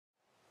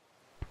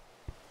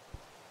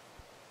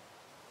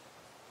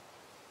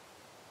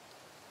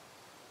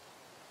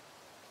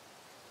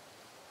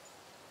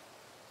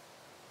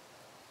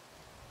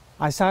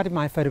I started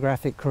my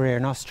photographic career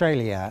in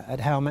Australia at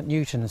Helmut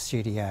Newton's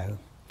studio,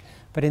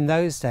 but in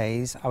those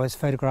days I was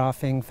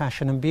photographing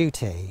fashion and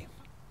beauty.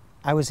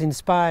 I was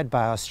inspired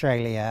by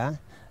Australia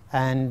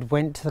and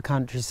went to the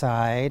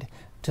countryside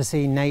to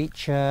see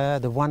nature,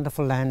 the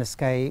wonderful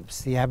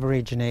landscapes, the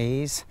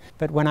Aborigines.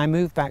 But when I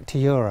moved back to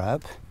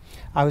Europe,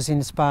 I was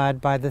inspired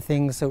by the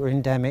things that were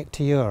endemic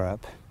to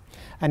Europe.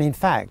 And in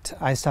fact,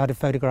 I started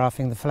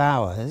photographing the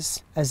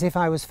flowers as if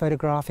I was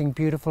photographing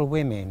beautiful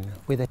women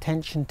with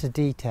attention to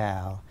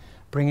detail,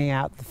 bringing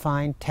out the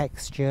fine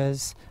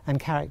textures and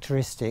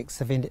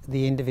characteristics of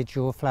the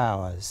individual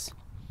flowers.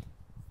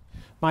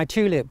 My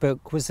tulip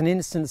book was an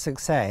instant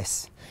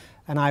success,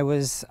 and I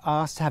was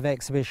asked to have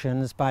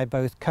exhibitions by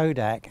both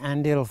Kodak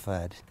and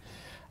Ilford.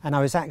 And I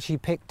was actually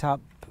picked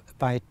up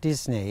by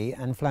Disney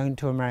and flown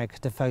to America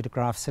to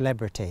photograph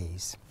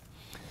celebrities.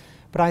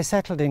 But I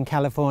settled in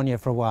California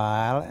for a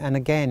while and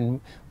again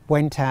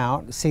went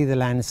out, see the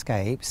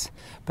landscapes,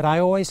 but I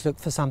always looked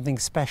for something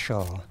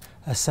special,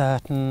 a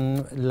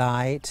certain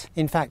light.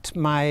 In fact,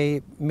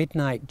 my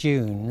midnight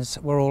dunes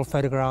were all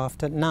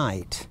photographed at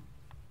night.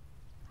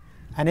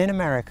 And in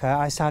America,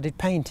 I started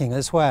painting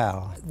as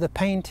well. The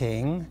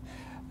painting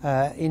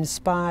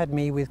inspired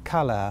me with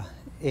colour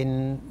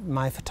in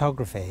my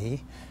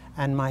photography,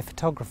 and my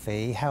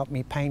photography helped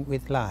me paint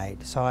with light.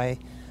 So I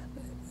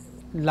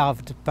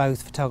loved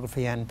both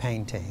photography and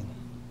painting.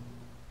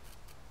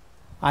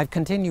 I've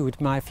continued with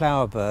my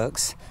flower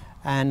books,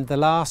 and the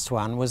last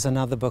one was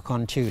another book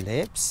on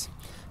tulips.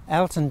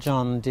 Elton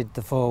John did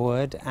the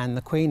foreword, and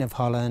the Queen of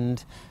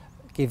Holland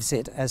gives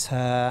it as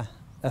her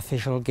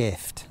official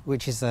gift,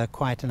 which is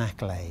quite an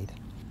accolade.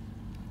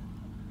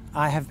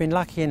 I have been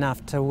lucky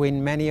enough to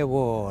win many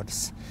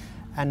awards,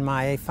 and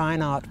my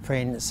fine art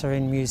prints are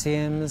in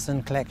museums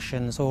and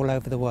collections all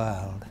over the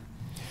world.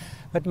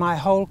 But my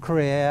whole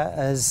career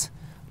has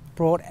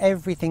brought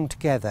everything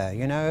together,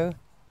 you know.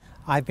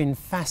 I've been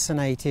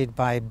fascinated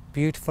by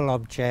beautiful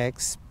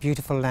objects,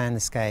 beautiful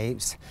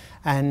landscapes,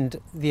 and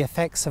the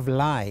effects of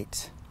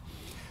light,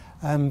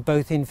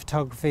 both in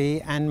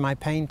photography and my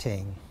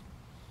painting.